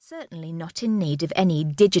certainly not in need of any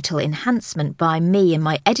digital enhancement by me and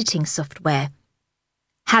my editing software.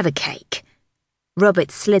 Have a cake.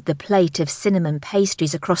 Robert slid the plate of cinnamon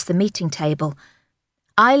pastries across the meeting table.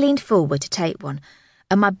 I leaned forward to take one,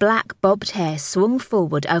 and my black bobbed hair swung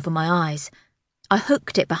forward over my eyes. I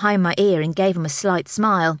hooked it behind my ear and gave him a slight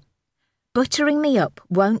smile. Buttering me up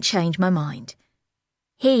won't change my mind.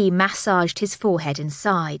 He massaged his forehead and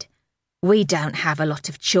sighed. We don't have a lot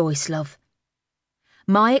of choice, love.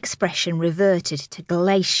 My expression reverted to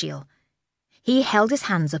glacial. He held his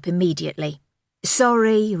hands up immediately.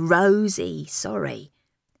 Sorry, Rosie, sorry.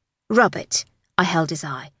 Robert, I held his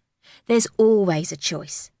eye. There's always a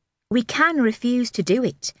choice. We can refuse to do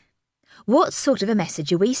it. What sort of a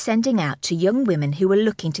message are we sending out to young women who are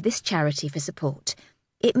looking to this charity for support?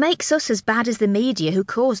 It makes us as bad as the media who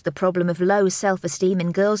caused the problem of low self-esteem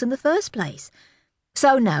in girls in the first place.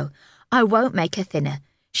 So no, I won't make her thinner.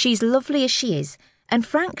 She's lovely as she is, and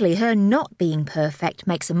frankly her not being perfect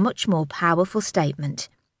makes a much more powerful statement.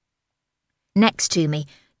 Next to me,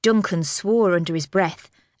 Duncan swore under his breath,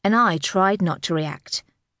 and I tried not to react.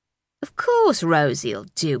 Of course Rosie'll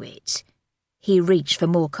do it. He reached for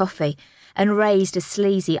more coffee and raised a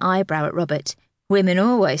sleazy eyebrow at Robert. Women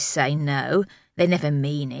always say no. They never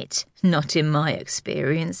mean it. Not in my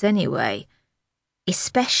experience, anyway.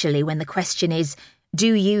 Especially when the question is,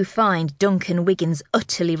 do you find Duncan Wiggins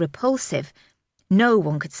utterly repulsive? No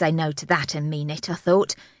one could say no to that and mean it, I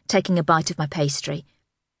thought, taking a bite of my pastry.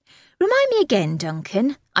 Remind me again,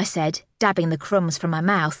 Duncan, I said, dabbing the crumbs from my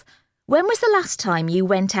mouth. When was the last time you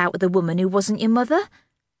went out with a woman who wasn't your mother?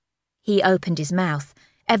 He opened his mouth,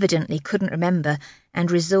 evidently couldn't remember,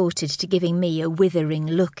 and resorted to giving me a withering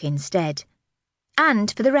look instead.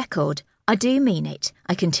 And, for the record, I do mean it,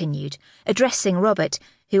 I continued, addressing Robert,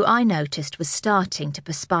 who I noticed was starting to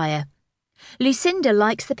perspire. Lucinda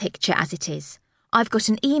likes the picture as it is. I've got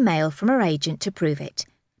an email from her agent to prove it.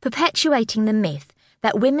 Perpetuating the myth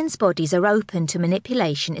that women's bodies are open to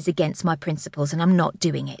manipulation is against my principles, and I'm not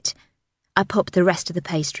doing it. I popped the rest of the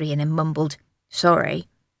pastry in and mumbled, sorry.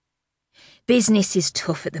 Business is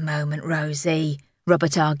tough at the moment, Rosie,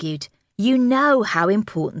 Robert argued. You know how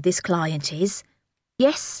important this client is.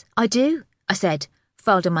 Yes, I do, I said,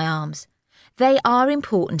 folding my arms. They are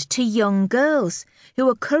important to young girls who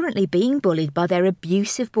are currently being bullied by their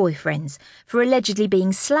abusive boyfriends for allegedly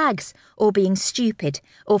being slags or being stupid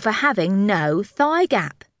or for having no thigh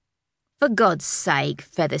gap. For God's sake,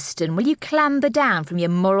 Featherstone, will you clamber down from your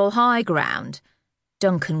moral high ground?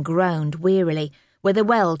 Duncan groaned wearily with a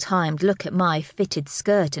well-timed look at my fitted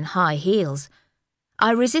skirt and high heels.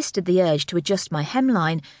 I resisted the urge to adjust my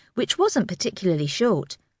hemline, which wasn't particularly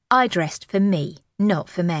short. I dressed for me, not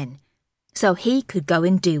for men. So he could go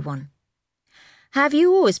and do one. Have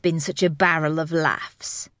you always been such a barrel of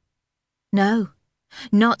laughs? No,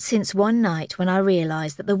 not since one night when I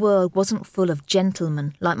realised that the world wasn't full of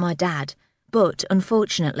gentlemen like my dad, but,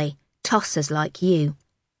 unfortunately, tossers like you.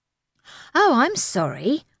 Oh, I'm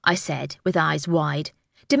sorry, I said, with eyes wide.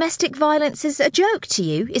 Domestic violence is a joke to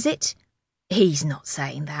you, is it? He's not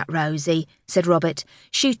saying that, Rosie, said Robert,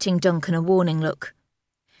 shooting Duncan a warning look.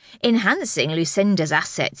 Enhancing Lucinda's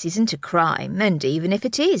assets isn't a crime, and even if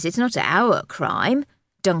it is, it's not our crime,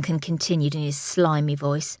 Duncan continued in his slimy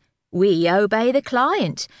voice. We obey the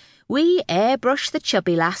client. We airbrush the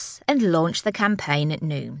chubby lass and launch the campaign at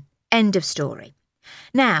noon. End of story.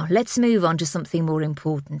 Now, let's move on to something more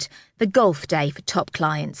important, the golf day for top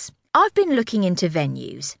clients. I've been looking into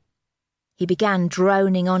venues. He began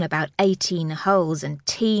droning on about 18 holes and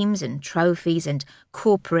teams and trophies and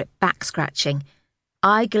corporate back-scratching.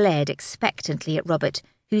 I glared expectantly at Robert,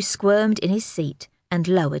 who squirmed in his seat and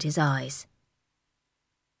lowered his eyes.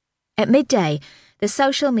 At midday, the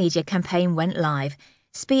social media campaign went live,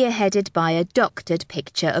 spearheaded by a doctored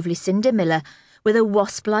picture of Lucinda Miller with a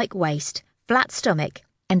wasp-like waist, flat stomach,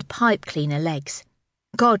 and pipe-cleaner legs.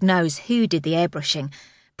 God knows who did the airbrushing.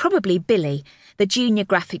 Probably Billy, the junior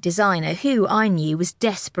graphic designer who I knew was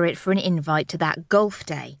desperate for an invite to that golf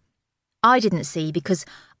day. I didn't see because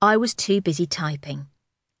I was too busy typing.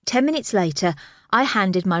 10 minutes later, I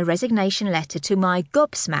handed my resignation letter to my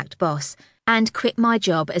gobsmacked boss and quit my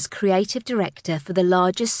job as creative director for the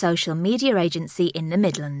largest social media agency in the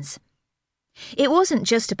Midlands. It wasn't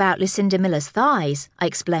just about Lucinda Miller's thighs, I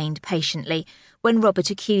explained patiently, when Robert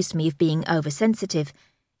accused me of being oversensitive.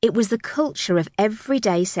 It was the culture of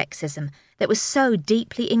everyday sexism that was so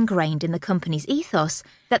deeply ingrained in the company's ethos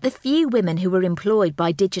that the few women who were employed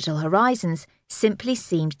by Digital Horizons simply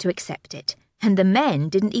seemed to accept it, and the men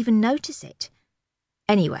didn't even notice it.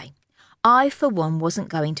 Anyway, I for one wasn't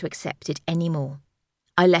going to accept it anymore.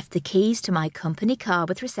 I left the keys to my company car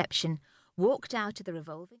with reception, walked out of the revolving